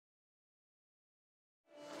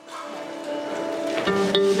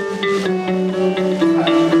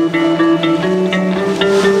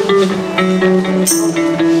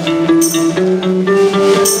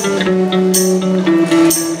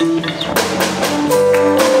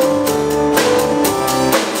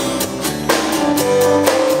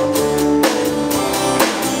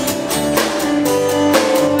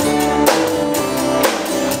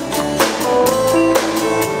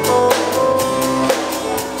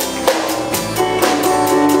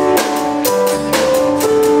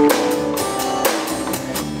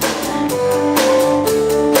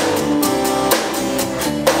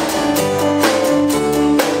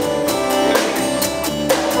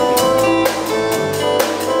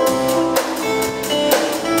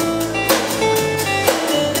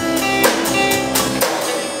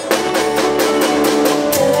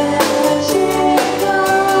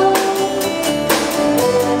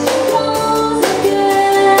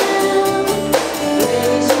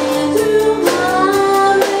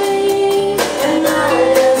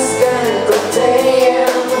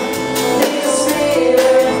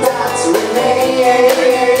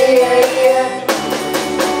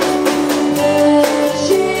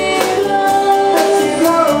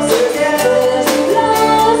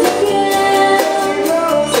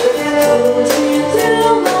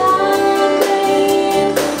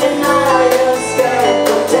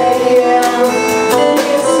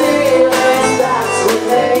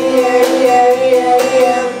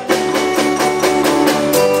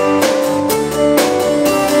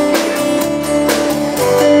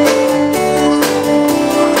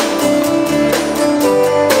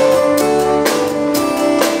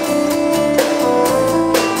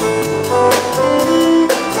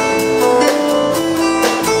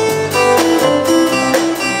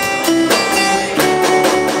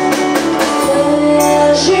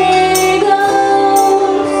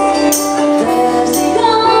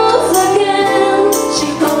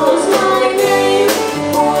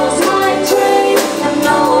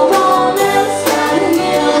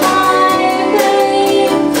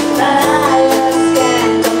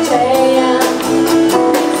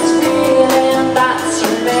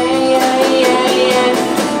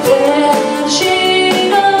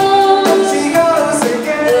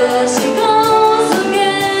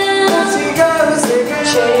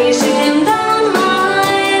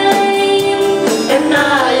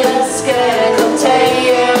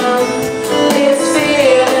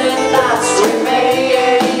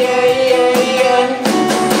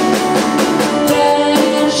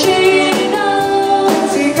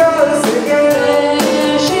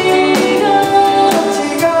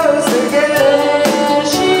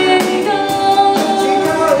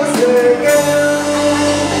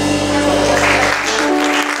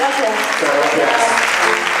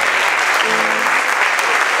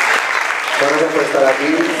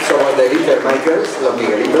Los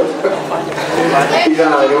Miguelitos. Y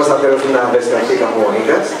nada, venimos a haceros unas versiones muy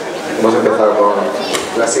bonitas. Hemos empezado con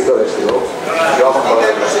clásico de estilo. Y vamos con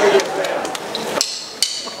el clásico.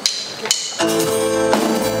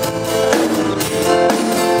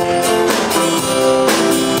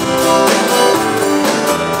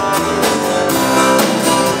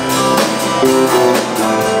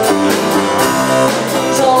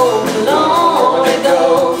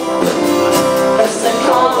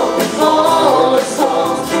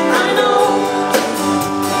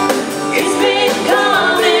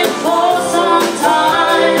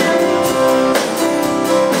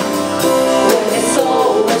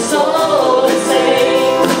 Say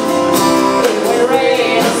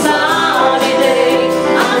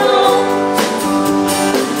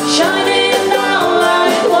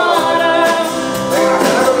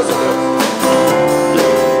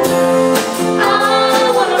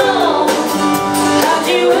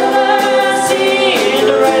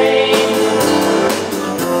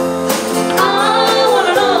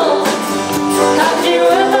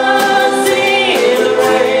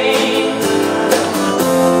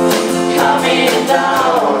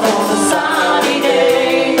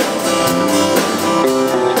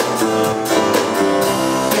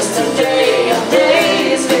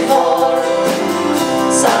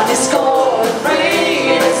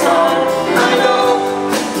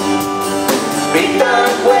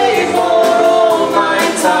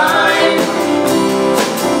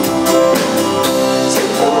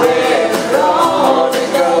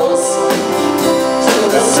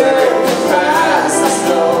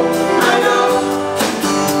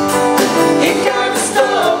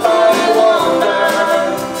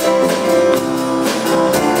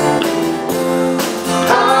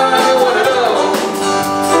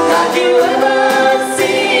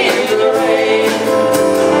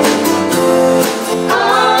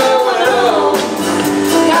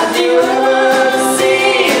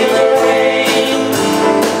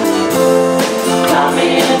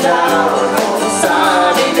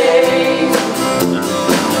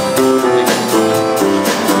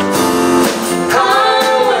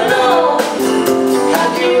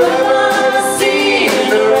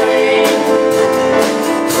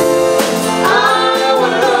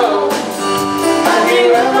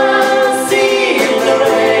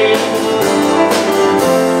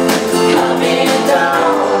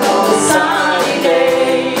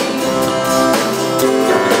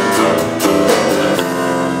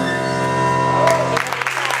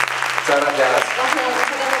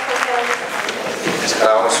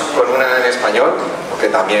Ahora vamos con una en español, porque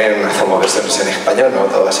también hacemos versiones en español, no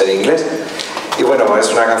todo va a ser inglés. Y bueno,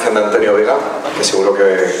 es una canción de Antonio Vega que seguro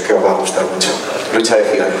que os va a gustar mucho. Lucha de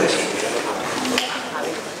gigantes.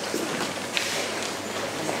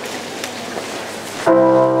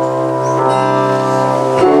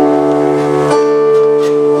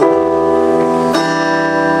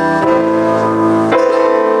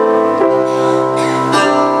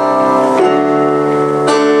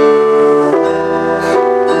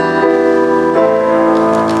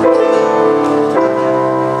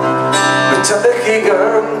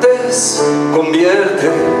 Gigantes, convierte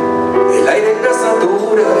el aire en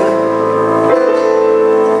gasatura.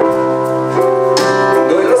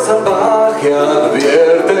 Duelo salvaje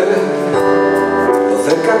advierte lo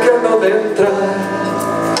cerca que ando de entrar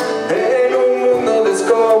en un mundo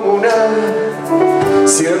descomunal.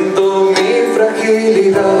 Siento mi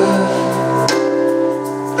fragilidad.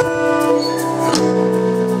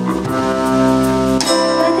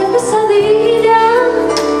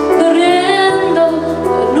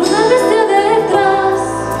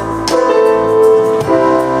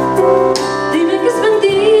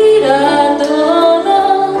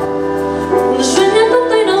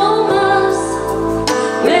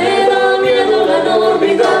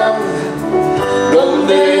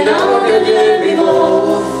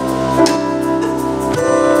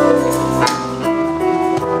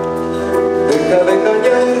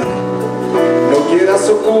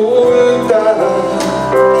 Oculta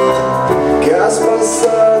que has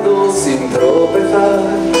pasado sin tropezar.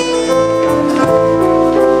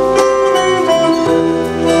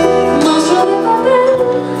 Monstruo de papel,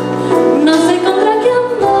 no sé contra quién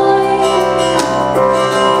voy.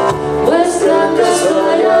 Pues acaso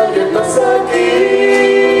hay alguien más aquí.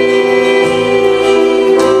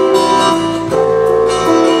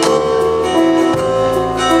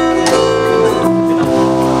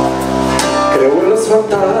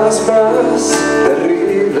 Fantasmas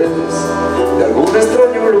terribles de algún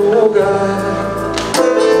extraño lugar.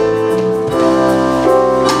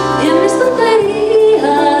 Y en mis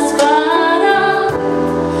tonterías para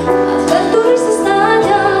hacer tu risa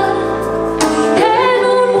estallar. En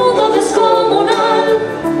un mundo descomunal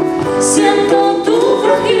siento tu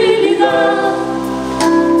fragilidad.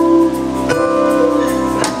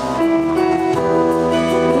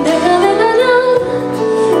 Deja de engañar,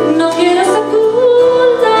 no quieras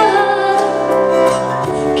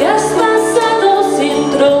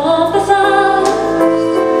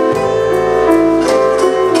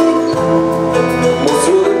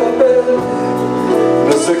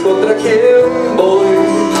 ¿contra quién voy?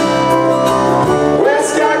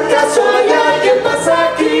 Pues que acaso hay alguien más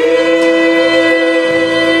aquí.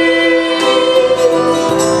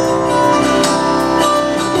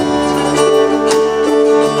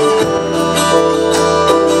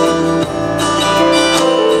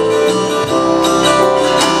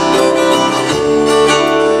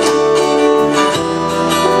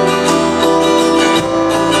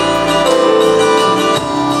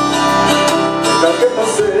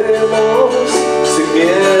 Sin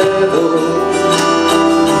miedo,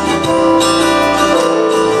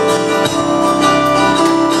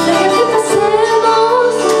 deja que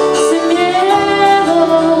pasemos sin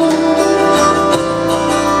miedo.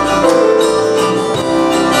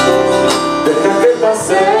 deja que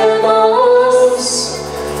pasemos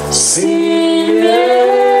sin miedo.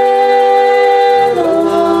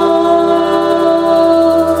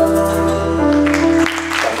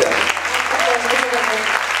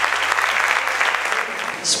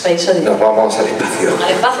 Nos vamos al espacio.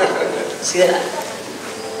 Al espacio, sideral.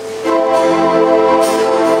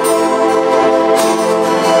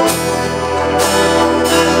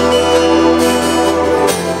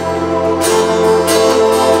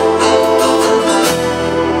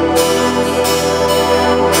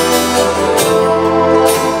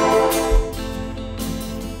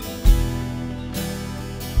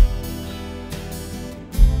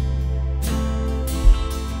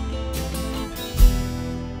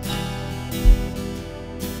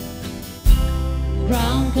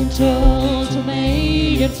 Ground control to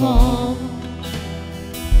Major Tom.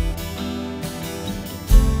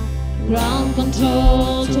 Ground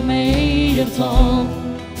control to Major Tom.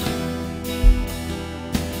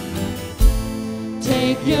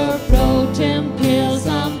 Take your protein pills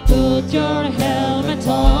and put your helmet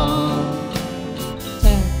on.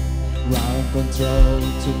 10. Ground control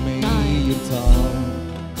to Major Tom.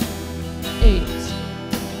 8.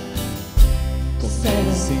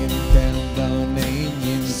 7.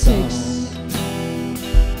 6.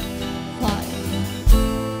 5.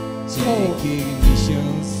 4. 3.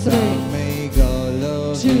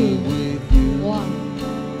 2. 1.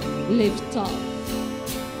 lift off.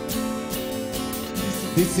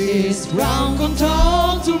 This is ground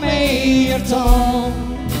control to Major Tom.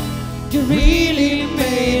 You really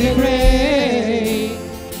made it great.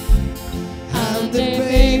 And the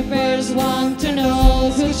papers want to know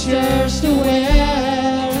whose shirts to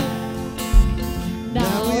wear.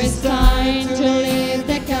 Now it's time to leave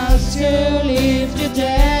the castle if you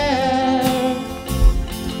dare.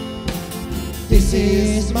 This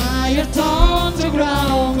is Major Tom to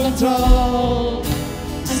ground control.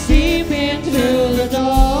 I'm peeping through the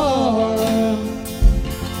door,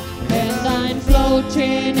 and I'm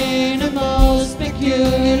floating in a most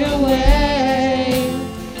peculiar way.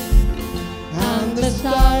 And the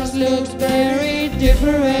stars look very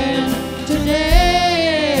different today.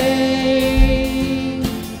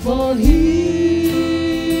 For here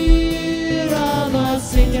I'm a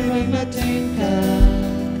singer in a tinker,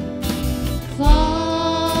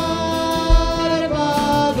 far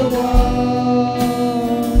above the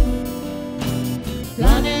world.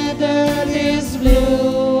 Planet Earth is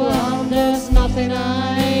blue, and there's nothing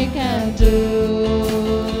I can do.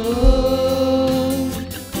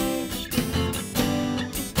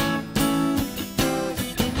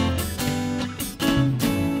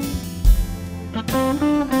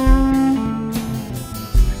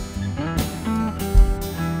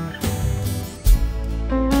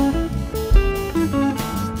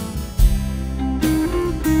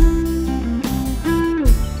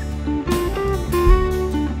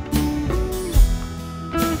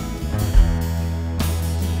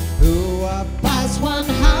 Past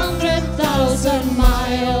 100,000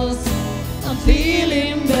 miles, I'm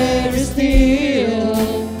feeling very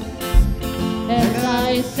still, and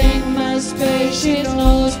I think my spaceship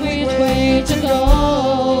knows which way to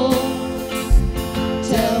go.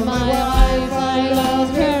 Tell my wife I love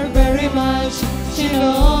her very much, she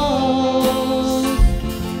knows.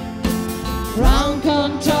 Ground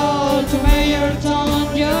control to Major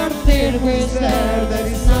Tom, your third whistle, there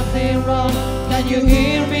is nothing wrong. Can you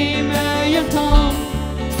hear me, Major Tom?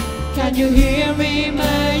 Can you hear me,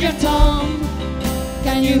 Major Tom?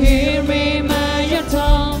 Can you hear me, Major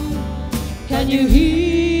Tom? Can you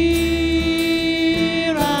hear?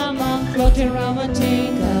 I'm floating around my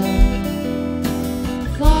tinker,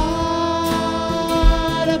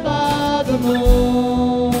 far above the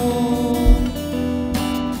moon.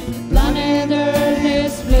 Planet Earth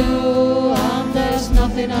is blue, and there's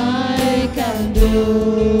nothing I can do.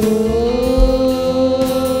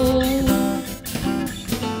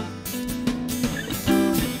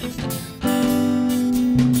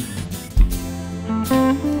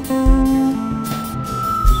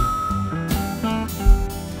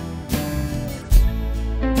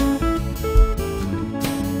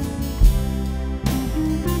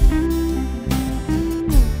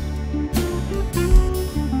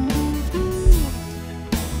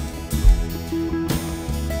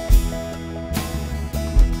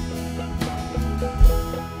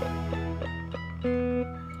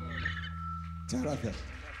 Muchas gracias.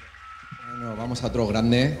 Bueno, vamos a otro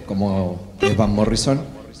grande como Van Morrison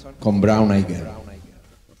con Brown Eyed Girl.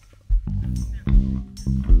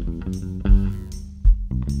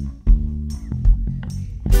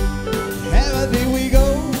 Everywhere we go,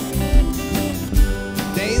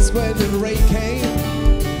 days when the rain came,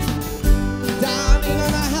 down in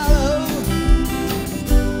on a hollow,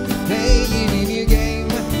 playing in your game,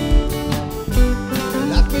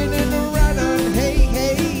 laughing in the run, hey,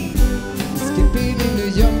 hey, skipping in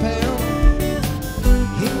the jump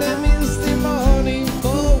in the misty morning,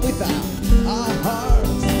 for without our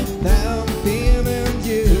hearts, now I'm feeling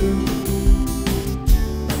you,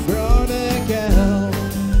 brother girl.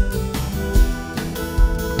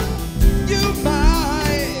 You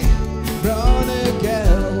my brother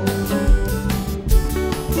girl.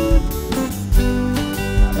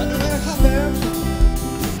 But what happened?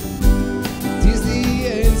 Tis the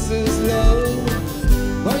answer's low.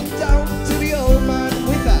 Going down to the old man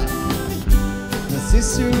without the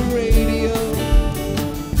sister radio.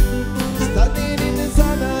 Standing in the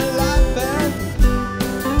sun laughing,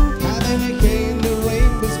 having a cane, the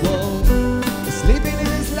rainbow's wall, sleeping in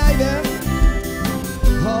his life.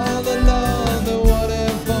 All the love, the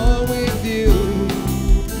waterfall with you,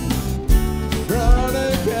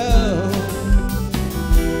 brother girl.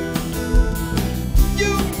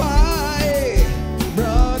 You my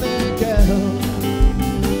brother girl.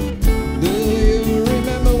 Do you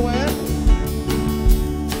remember when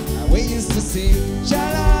we used to sing sha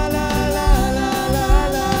la la la la la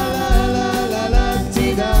la la la la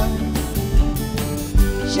tida,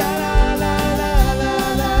 sha la la la la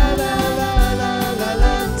la la la la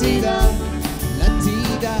la tida, la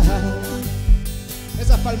tida.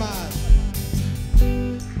 Esa es palmas.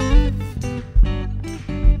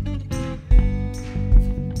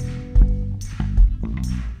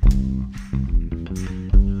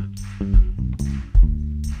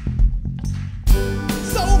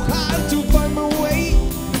 So hard to find my way.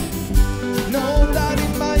 No, that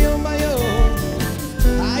in my own.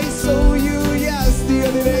 I saw you just the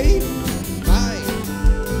other day.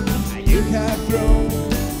 You have grown.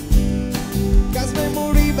 Cause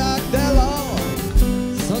memory back there long.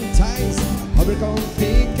 Sometimes I can't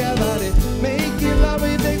think about it. Making love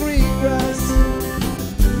in the green grass.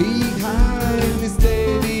 Behind me,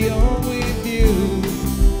 steady on with you.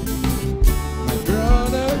 My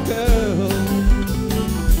brother girl.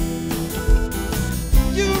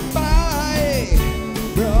 You my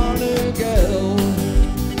brother girl.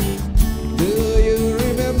 Do you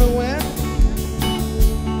remember when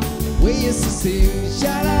we used to sing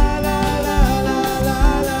sha la la la la la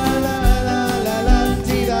la la la la la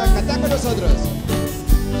tira, canta con nosotros.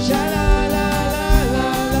 Sha la la la la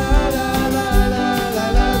la la la la la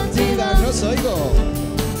la tira, no os oigo.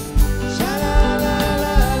 Sha la la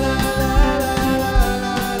la la la la la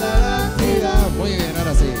la la la tira, muy bien,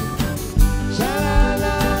 ahora sí. Sha la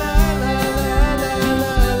la la la la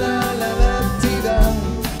la la la la tira,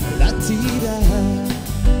 la tira.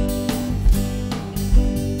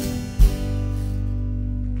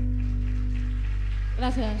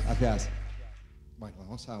 Gracias. Gracias. Bueno,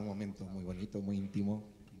 vamos a un momento muy bonito, muy íntimo.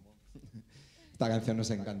 Esta canción nos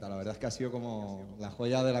encanta, la verdad es que ha sido como la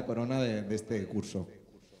joya de la corona de este curso.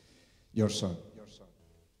 Your Song.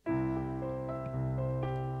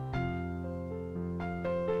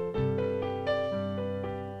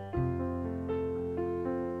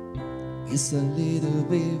 It's a little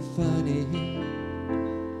bit funny,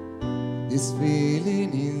 this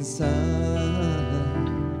feeling inside.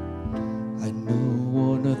 I know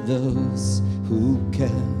one of those who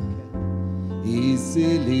can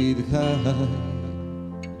easily hide.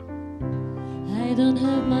 I don't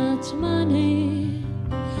have much money,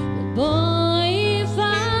 but boy, if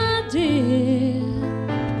I did,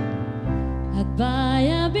 I'd buy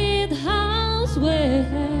a big house where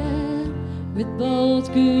we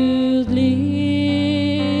both could live.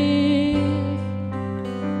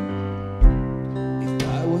 If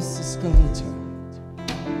I was a sculptor,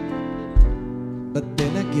 but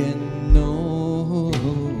then again, no,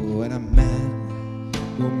 and a man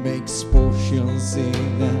who makes potions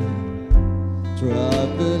in a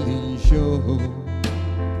traveling show.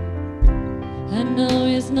 I know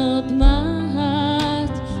it's not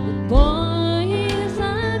much, but boy, is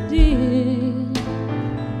I did.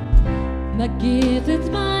 My gift is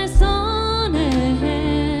my son,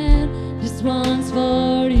 and this one's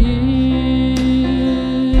for you.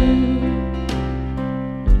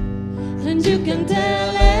 And you can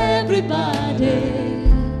tell everybody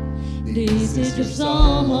this is your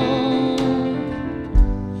song.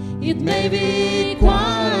 It may be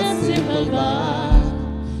quite simple, but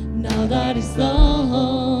now that it's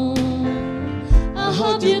done, I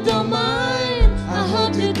hope you don't mind, I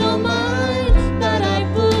hope you don't mind that I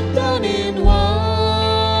put down in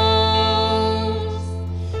words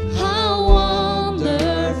how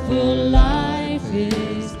wonderful life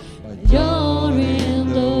is when you're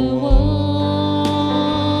in the world.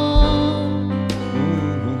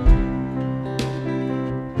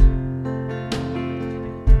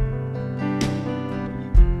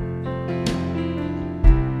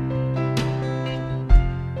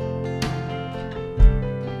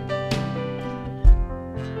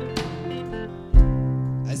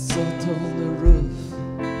 I sat on the roof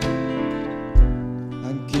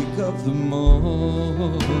and kick off the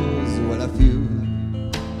moss. Well, a few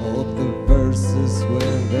of the verses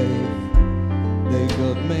where they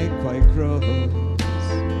got me quite cross,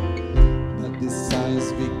 but the signs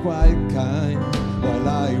be quite kind while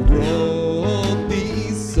I wrote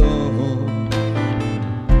this song.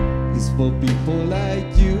 It's for people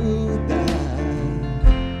like you that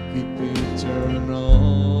keep it turn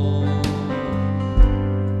on.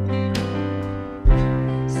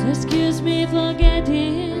 So excuse me for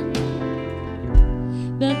getting,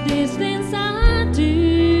 but these things I do,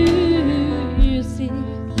 you see,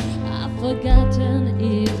 I've forgotten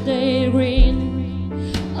if they green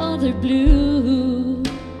or they're blue.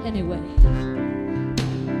 Anyway,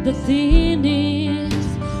 the thing is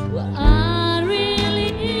what I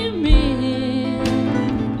really mean.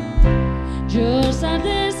 Yours are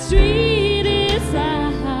the sweetest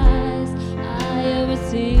eyes I ever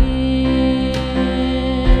seen.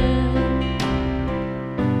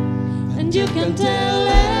 And you can tell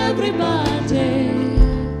everybody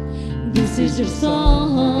this is your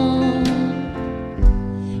song.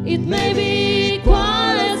 It may be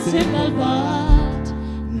quite simple, but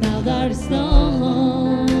now that it's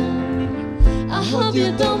done. I hope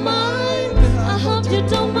you don't mind, I hope you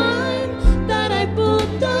don't mind that I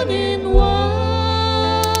put down in words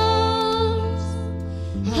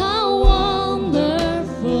how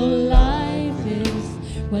wonderful life is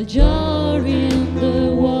while you're in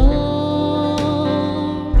the world.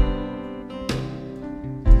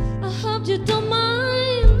 I hope you don't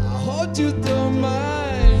mind, I hope you don't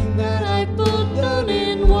mind that I put down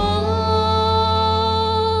in words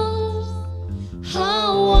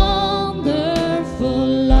how wonderful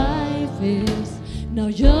life is. Now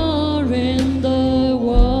you're in the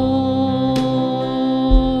world.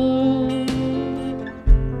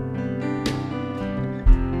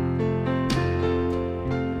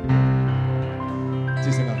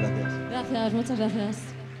 Muchísimas gracias. Gracias, muchas gracias.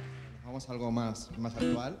 Vamos a algo más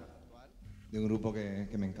actual, de un grupo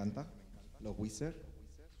que me encanta, los Wizards.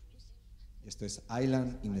 Y esto es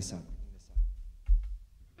Island in the Sun.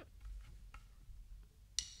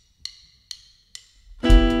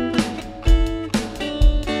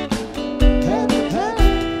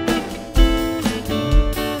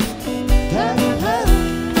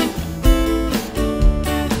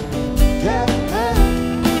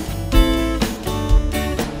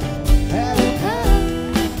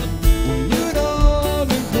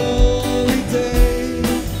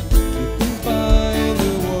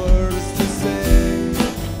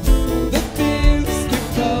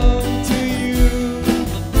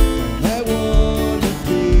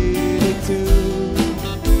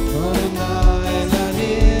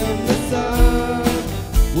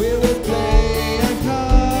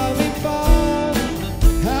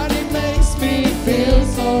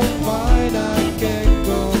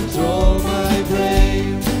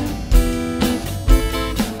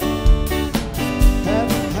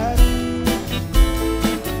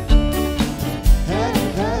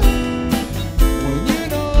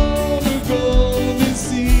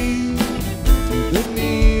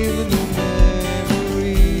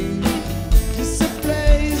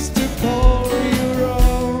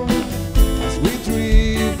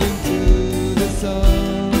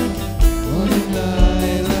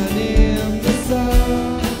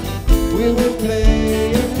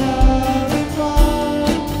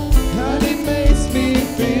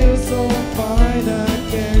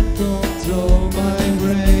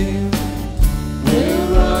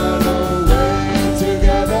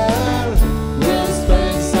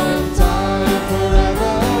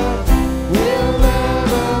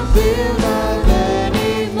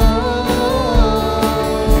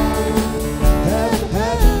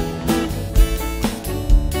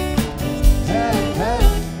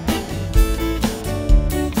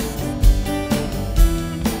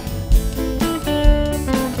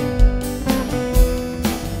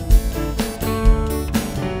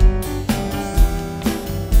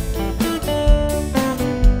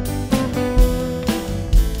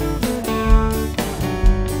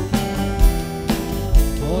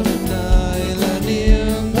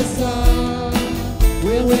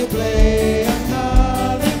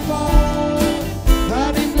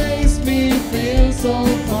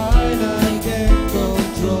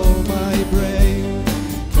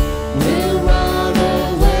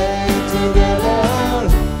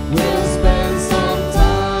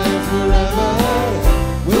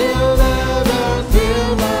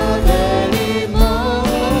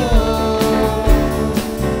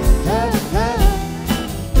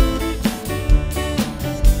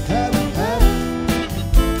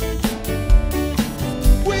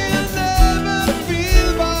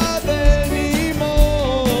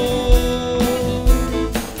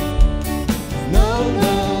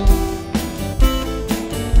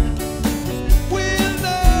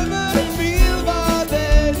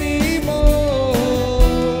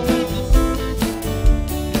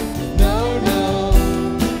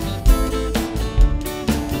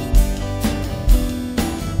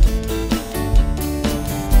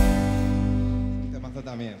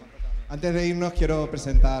 Antes de irnos quiero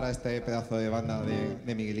presentar a este pedazo de banda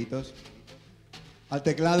de Miguelitos. Al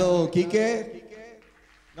teclado Quique.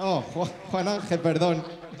 No, Juan Ángel, perdón.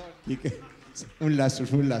 Quique. Un lazo.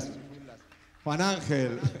 Juan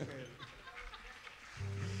Ángel.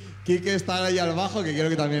 Quique está ahí al bajo, que quiero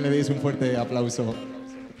que también le deis un fuerte aplauso.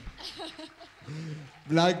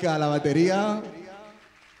 Blanca a la batería.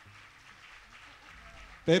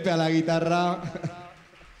 Pepe a la guitarra.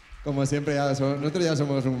 Como siempre, nosotros ya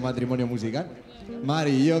somos un matrimonio musical.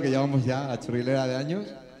 Mari y yo, que llevamos ya la churrilera de años.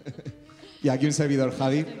 Y aquí un servidor,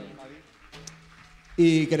 Javi.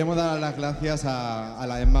 Y queremos dar las gracias a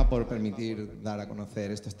la EMMA por permitir dar a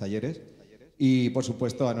conocer estos talleres. Y, por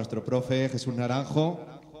supuesto, a nuestro profe, Jesús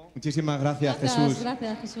Naranjo, Muchísimas gracias, Jesús.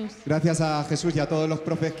 Gracias, Jesús. Gracias a Jesús y a todos los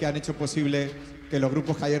profes que han hecho posible que los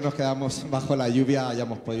grupos que ayer nos quedamos bajo la lluvia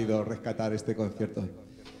hayamos podido rescatar este concierto.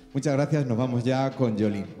 Muchas gracias, nos vamos ya con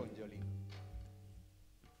Jolín.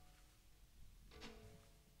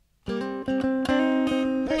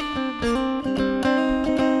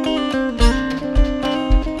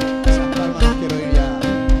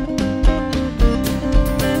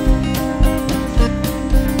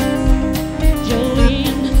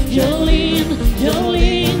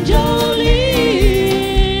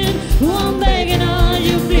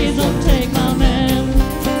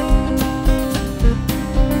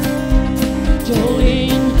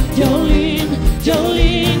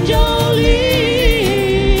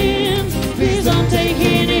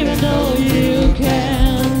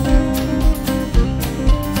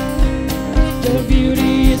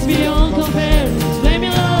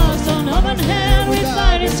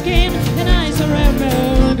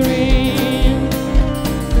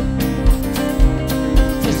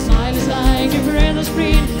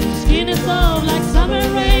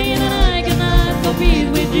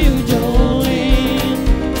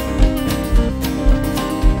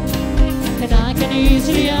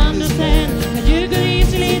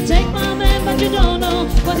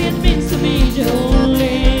 What it means to me,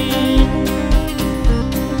 Jolene.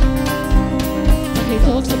 He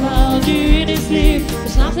talks about you in his sleep.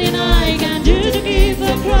 There's nothing I can do to keep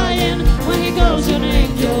from crying when he calls your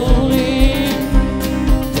name, Jolene.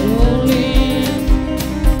 Jolene,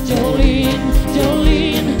 Jolene,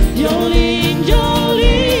 Jolene, Jolene,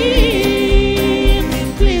 Jolene.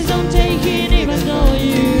 Please don't take it even though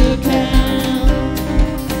you can.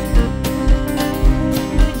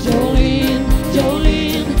 Jolene,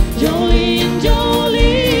 Jolene, Jolene,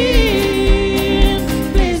 Jolene.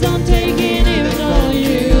 Please don't take it even though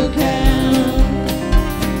you can.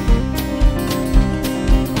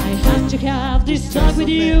 I have to have this talk with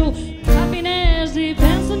you. Happiness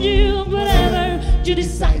depends on you. Whatever you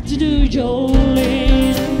decide to do,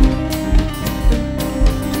 Jolene.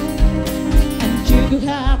 And you could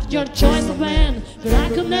have your choice of man, but I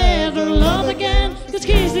could never love again, 'cause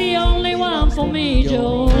he's the only one for me,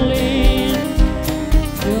 Jolene.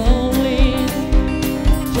 Jolene,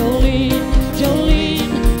 Jolene, Jolene,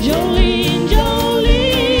 Jolene,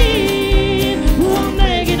 Jolene. Oh, I'm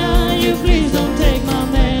begging on you, please don't take my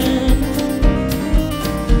man.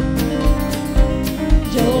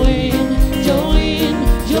 Jolene, Jolene,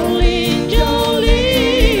 Jolene,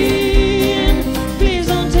 Jolene. Please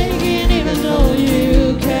don't take it even though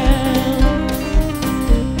you can.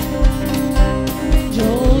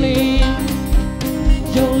 Jolene,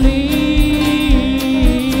 Jolene.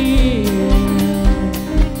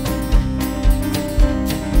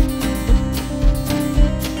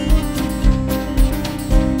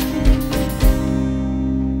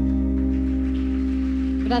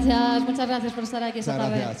 Gracias, muchas gracias por estar aquí esta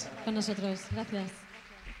tarde con nosotros. Gracias.